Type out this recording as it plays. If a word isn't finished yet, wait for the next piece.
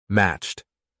Matched.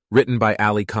 Written by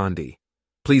Ali Kondi.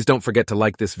 Please don't forget to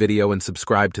like this video and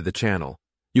subscribe to the channel.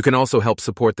 You can also help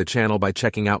support the channel by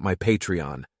checking out my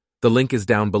Patreon. The link is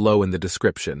down below in the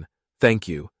description. Thank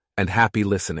you, and happy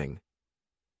listening.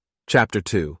 Chapter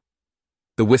 2.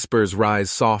 The whispers rise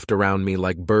soft around me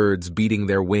like birds beating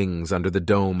their wings under the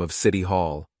dome of City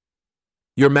Hall.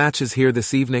 Your match is here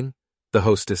this evening, the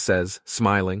hostess says,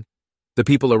 smiling. The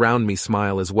people around me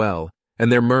smile as well,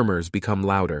 and their murmurs become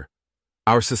louder.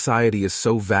 Our society is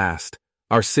so vast,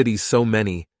 our cities so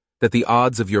many, that the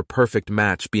odds of your perfect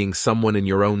match being someone in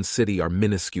your own city are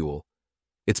minuscule.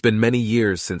 It's been many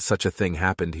years since such a thing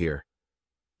happened here.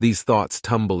 These thoughts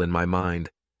tumble in my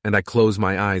mind, and I close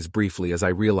my eyes briefly as I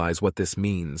realize what this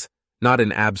means, not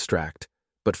in abstract,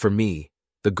 but for me,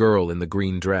 the girl in the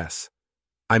green dress.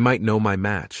 I might know my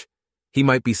match. He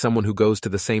might be someone who goes to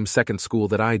the same second school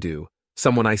that I do,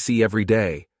 someone I see every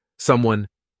day, someone...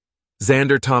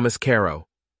 Xander Thomas Caro.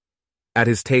 At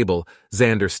his table,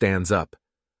 Xander stands up.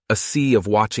 A sea of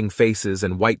watching faces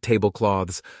and white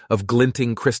tablecloths, of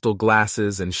glinting crystal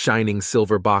glasses and shining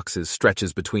silver boxes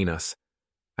stretches between us.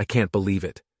 I can't believe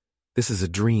it. This is a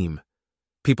dream.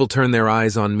 People turn their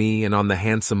eyes on me and on the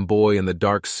handsome boy in the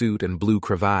dark suit and blue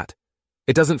cravat.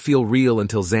 It doesn't feel real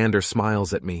until Xander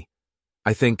smiles at me.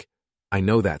 I think, I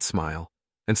know that smile.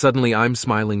 And suddenly I'm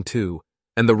smiling too,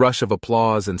 and the rush of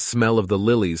applause and smell of the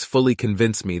lilies fully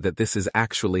convince me that this is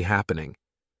actually happening.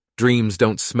 Dreams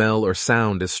don't smell or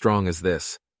sound as strong as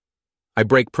this. I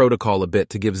break protocol a bit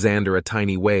to give Xander a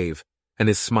tiny wave, and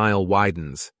his smile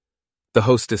widens. The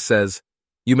hostess says,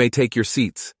 "You may take your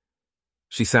seats."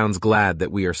 She sounds glad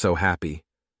that we are so happy.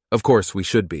 Of course we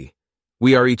should be.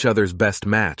 We are each other's best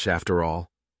match, after all.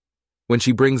 When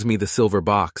she brings me the silver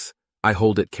box, I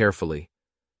hold it carefully.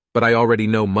 But I already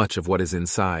know much of what is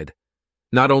inside.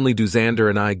 Not only do Xander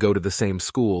and I go to the same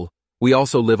school, we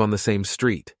also live on the same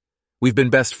street. We've been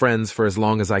best friends for as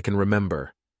long as I can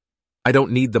remember. I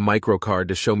don't need the microcard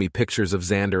to show me pictures of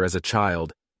Xander as a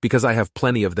child, because I have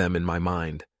plenty of them in my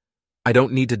mind. I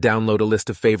don't need to download a list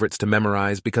of favorites to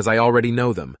memorize because I already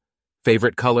know them.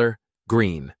 Favorite color?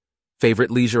 Green.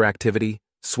 Favorite leisure activity?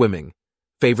 Swimming.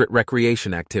 Favorite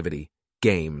recreation activity?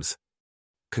 Games.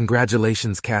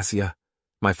 "Congratulations, Cassia,"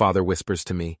 my father whispers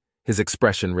to me, his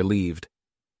expression relieved.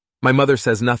 My mother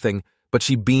says nothing, but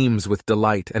she beams with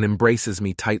delight and embraces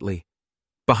me tightly.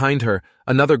 Behind her,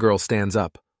 another girl stands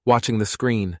up, watching the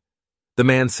screen. The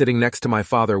man sitting next to my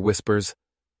father whispers,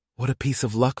 "What a piece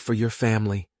of luck for your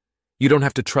family. You don't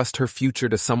have to trust her future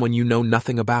to someone you know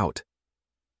nothing about."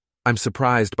 I'm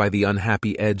surprised by the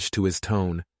unhappy edge to his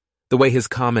tone, the way his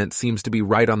comment seems to be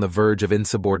right on the verge of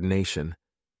insubordination.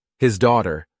 His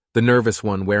daughter, the nervous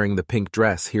one wearing the pink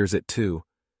dress, hears it too.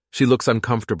 She looks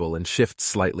uncomfortable and shifts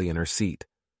slightly in her seat.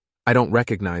 I don't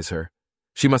recognize her.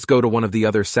 She must go to one of the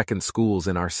other second schools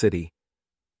in our city.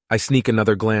 I sneak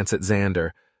another glance at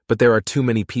Xander, but there are too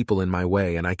many people in my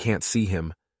way and I can't see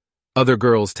him. Other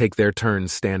girls take their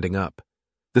turns standing up.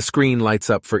 The screen lights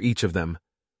up for each of them.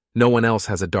 No one else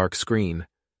has a dark screen.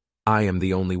 I am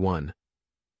the only one.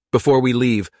 Before we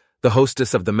leave, the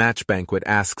hostess of the match banquet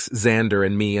asks Xander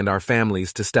and me and our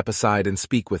families to step aside and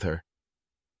speak with her.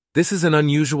 "This is an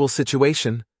unusual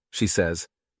situation," she says,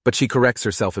 but she corrects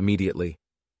herself immediately.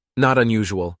 "Not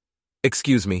unusual.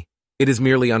 Excuse me, it is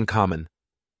merely uncommon."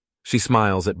 She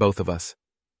smiles at both of us.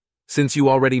 "Since you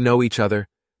already know each other,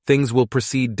 things will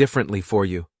proceed differently for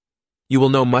you. You will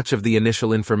know much of the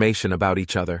initial information about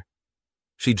each other."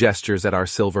 She gestures at our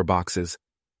silver boxes.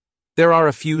 "There are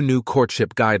a few new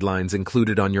courtship guidelines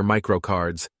included on your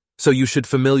microcards, so you should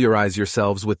familiarize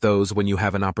yourselves with those when you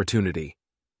have an opportunity."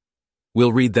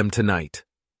 "We'll read them tonight,"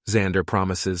 Xander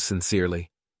promises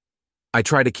sincerely. I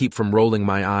try to keep from rolling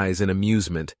my eyes in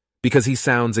amusement because he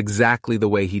sounds exactly the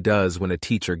way he does when a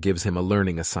teacher gives him a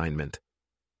learning assignment.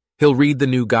 He'll read the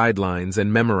new guidelines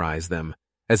and memorize them,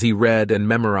 as he read and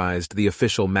memorized the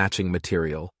official matching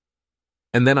material.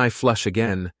 And then I flush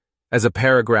again, as a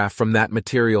paragraph from that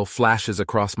material flashes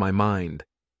across my mind.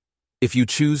 If you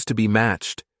choose to be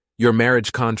matched, your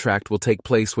marriage contract will take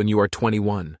place when you are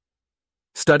 21.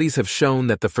 Studies have shown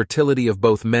that the fertility of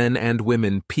both men and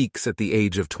women peaks at the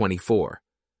age of 24.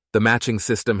 The matching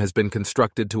system has been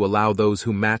constructed to allow those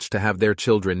who match to have their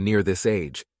children near this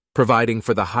age, providing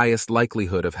for the highest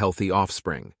likelihood of healthy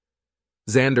offspring.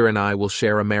 Xander and I will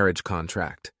share a marriage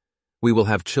contract. We will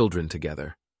have children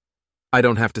together. I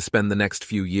don't have to spend the next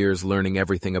few years learning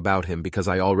everything about him because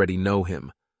I already know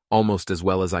him, almost as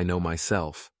well as I know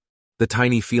myself. The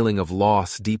tiny feeling of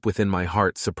loss deep within my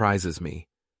heart surprises me.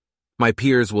 My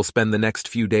peers will spend the next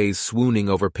few days swooning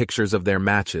over pictures of their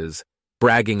matches,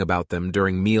 bragging about them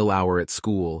during meal hour at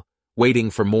school, waiting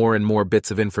for more and more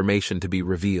bits of information to be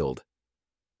revealed,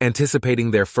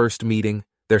 anticipating their first meeting,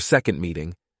 their second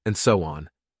meeting, and so on.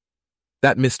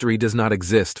 That mystery does not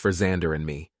exist for Xander and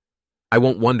me. I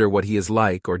won't wonder what he is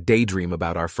like or daydream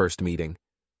about our first meeting.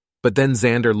 But then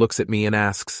Xander looks at me and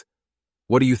asks,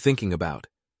 "What are you thinking about?"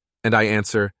 And I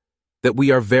answer, that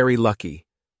we are very lucky,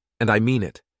 and I mean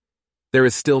it. There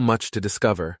is still much to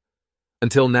discover.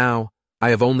 Until now, I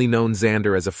have only known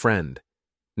Xander as a friend.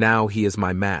 Now he is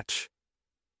my match.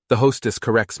 The hostess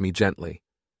corrects me gently.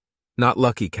 Not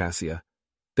lucky, Cassia.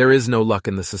 There is no luck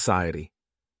in the society.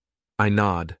 I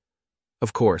nod.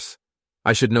 Of course,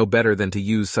 I should know better than to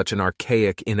use such an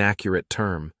archaic, inaccurate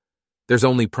term. There's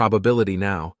only probability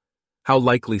now, how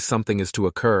likely something is to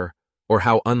occur, or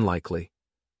how unlikely.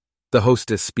 The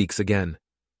hostess speaks again.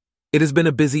 It has been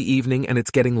a busy evening and it's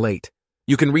getting late.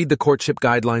 You can read the courtship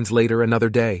guidelines later another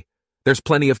day. There's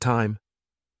plenty of time.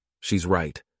 She's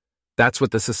right. That's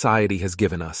what the society has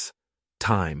given us.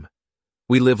 Time.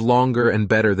 We live longer and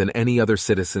better than any other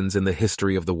citizens in the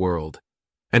history of the world.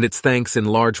 And it's thanks in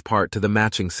large part to the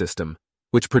matching system,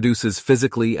 which produces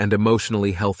physically and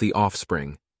emotionally healthy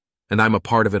offspring. And I'm a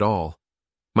part of it all.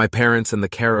 My parents and the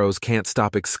Caros can't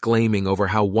stop exclaiming over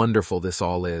how wonderful this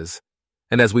all is.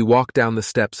 And as we walk down the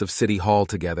steps of City Hall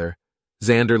together,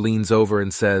 Xander leans over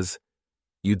and says,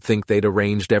 "You'd think they'd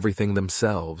arranged everything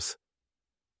themselves."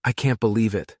 I can't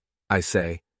believe it, I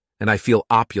say, and I feel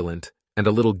opulent and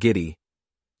a little giddy.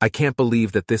 I can't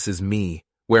believe that this is me,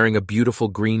 wearing a beautiful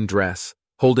green dress,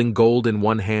 holding gold in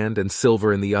one hand and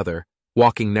silver in the other,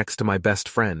 walking next to my best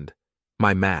friend,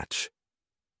 my match.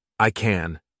 I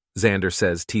can, Xander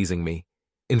says, teasing me.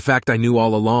 In fact, I knew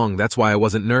all along, that's why I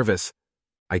wasn't nervous.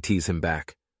 I tease him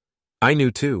back. I knew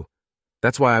too.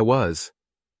 That's why I was.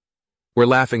 We're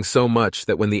laughing so much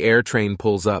that when the air train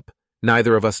pulls up,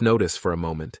 neither of us notice for a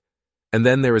moment. And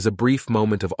then there is a brief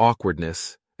moment of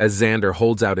awkwardness as Xander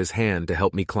holds out his hand to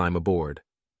help me climb aboard.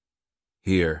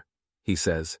 Here, he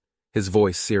says, his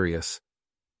voice serious.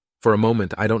 For a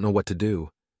moment, I don't know what to do.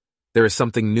 There is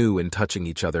something new in touching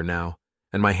each other now,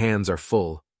 and my hands are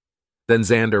full. Then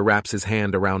Xander wraps his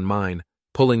hand around mine,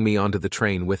 pulling me onto the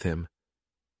train with him.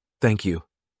 Thank you,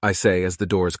 I say as the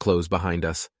doors close behind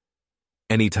us.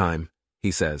 Anytime,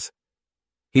 he says.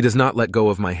 He does not let go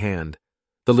of my hand.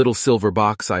 The little silver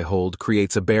box I hold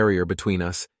creates a barrier between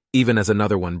us, even as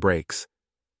another one breaks.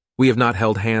 We have not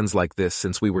held hands like this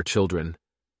since we were children.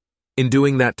 In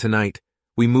doing that tonight,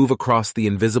 we move across the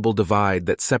invisible divide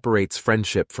that separates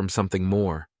friendship from something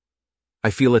more. I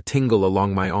feel a tingle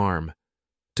along my arm.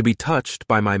 To be touched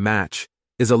by my match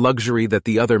is a luxury that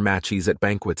the other matchies at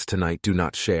banquets tonight do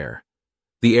not share.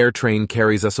 The air train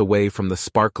carries us away from the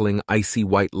sparkling, icy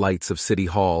white lights of City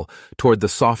Hall toward the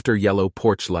softer yellow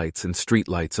porch lights and street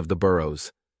lights of the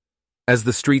boroughs. As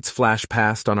the streets flash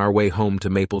past on our way home to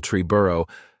Mapletree Borough,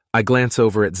 I glance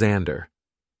over at Xander.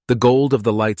 The gold of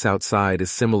the lights outside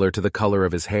is similar to the color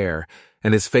of his hair,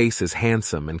 and his face is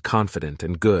handsome and confident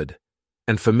and good,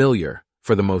 and familiar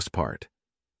for the most part.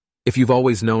 If you've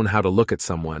always known how to look at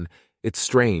someone, it's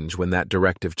strange when that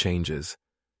directive changes.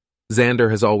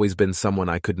 Xander has always been someone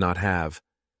I could not have,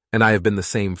 and I have been the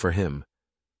same for him.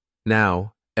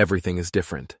 Now, everything is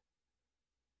different.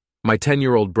 My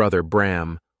 10-year-old brother,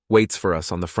 Bram, waits for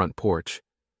us on the front porch.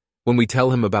 When we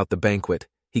tell him about the banquet,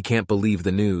 he can't believe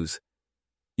the news.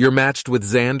 You're matched with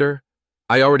Xander?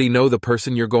 I already know the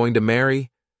person you're going to marry?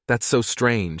 That's so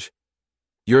strange.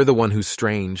 You're the one who's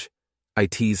strange. I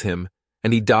tease him,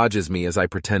 and he dodges me as I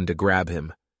pretend to grab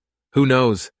him. Who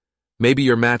knows? Maybe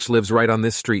your match lives right on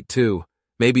this street, too.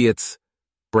 Maybe it's...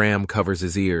 Bram covers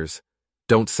his ears.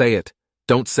 Don't say it.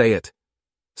 Don't say it.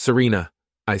 Serena,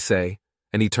 I say,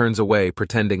 and he turns away,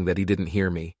 pretending that he didn't hear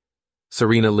me.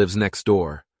 Serena lives next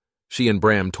door. She and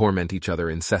Bram torment each other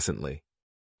incessantly.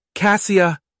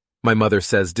 Cassia, my mother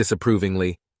says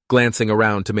disapprovingly, glancing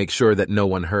around to make sure that no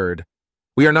one heard.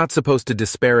 We are not supposed to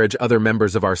disparage other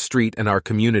members of our street and our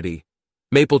community.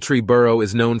 Mapletree Borough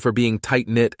is known for being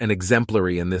tight-knit and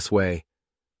exemplary in this way.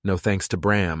 No thanks to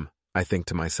Bram, I think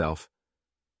to myself.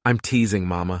 I'm teasing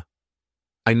Mama.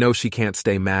 I know she can't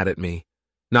stay mad at me,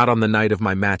 not on the night of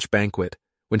my match banquet,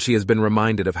 when she has been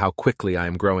reminded of how quickly I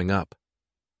am growing up.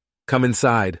 Come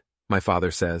inside, my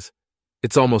father says.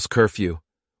 It's almost curfew.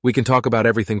 We can talk about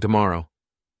everything tomorrow.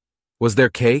 Was there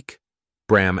cake?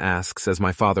 Bram asks as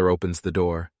my father opens the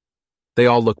door. They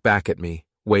all look back at me,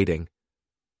 waiting.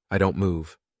 I don't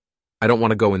move. I don't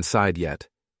want to go inside yet.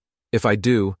 If I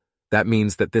do, that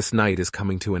means that this night is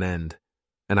coming to an end,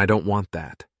 and I don't want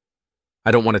that.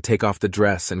 I don't want to take off the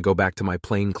dress and go back to my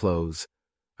plain clothes.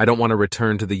 I don't want to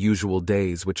return to the usual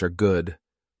days, which are good,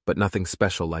 but nothing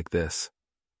special like this.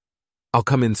 I'll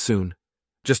come in soon.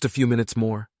 Just a few minutes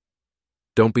more.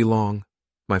 Don't be long,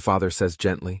 my father says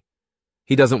gently.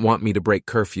 He doesn't want me to break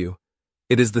curfew.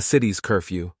 It is the city's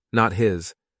curfew, not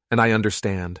his, and I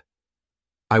understand.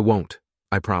 I won't,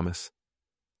 I promise.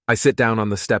 I sit down on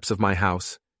the steps of my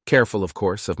house, careful, of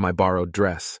course, of my borrowed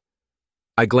dress.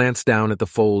 I glance down at the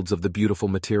folds of the beautiful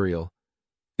material.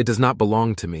 It does not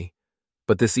belong to me,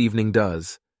 but this evening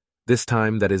does, this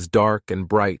time that is dark and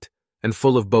bright and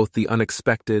full of both the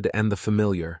unexpected and the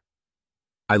familiar.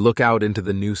 I look out into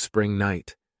the new spring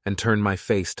night and turn my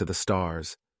face to the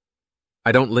stars.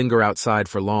 I don't linger outside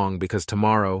for long because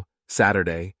tomorrow,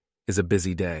 Saturday, is a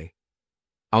busy day.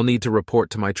 I'll need to report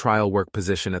to my trial work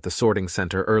position at the sorting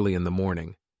center early in the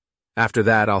morning. After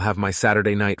that, I'll have my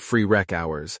Saturday night free rec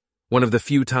hours, one of the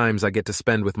few times I get to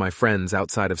spend with my friends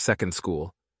outside of second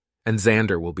school, and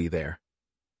Xander will be there.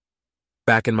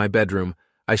 Back in my bedroom,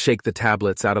 I shake the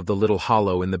tablets out of the little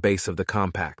hollow in the base of the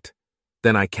compact.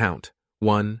 Then I count,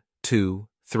 1, 2,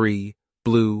 3,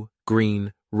 blue,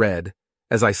 green, red,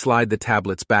 as I slide the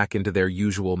tablets back into their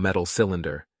usual metal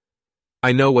cylinder.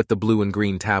 I know what the blue and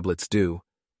green tablets do.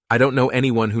 I don't know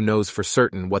anyone who knows for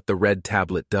certain what the red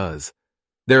tablet does.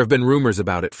 There have been rumors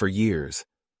about it for years.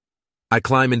 I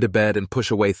climb into bed and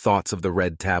push away thoughts of the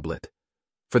red tablet.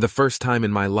 For the first time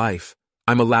in my life,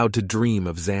 I'm allowed to dream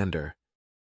of Xander.